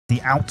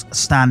the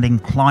outstanding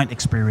client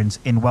experience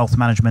in wealth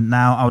management.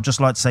 Now, I would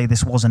just like to say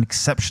this was an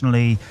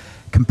exceptionally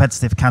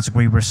competitive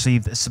category. We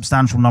received a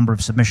substantial number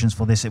of submissions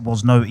for this. It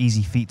was no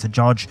easy feat to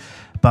judge,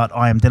 but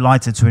I am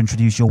delighted to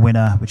introduce your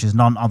winner, which is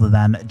none other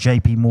than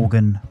JP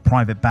Morgan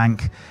Private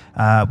Bank.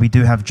 We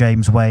do have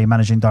James Way,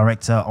 Managing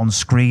Director, on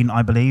screen,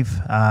 I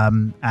believe,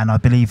 and I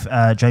believe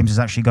James is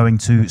actually going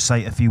to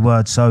say a few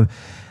words. So,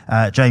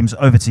 James,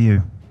 over to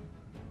you.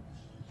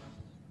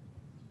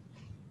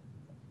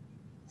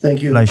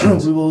 Thank you.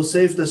 We will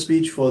save the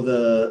speech for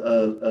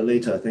the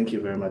later. Thank you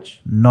very much.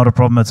 Not a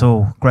problem at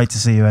all. Great to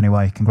see you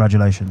anyway.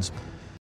 Congratulations.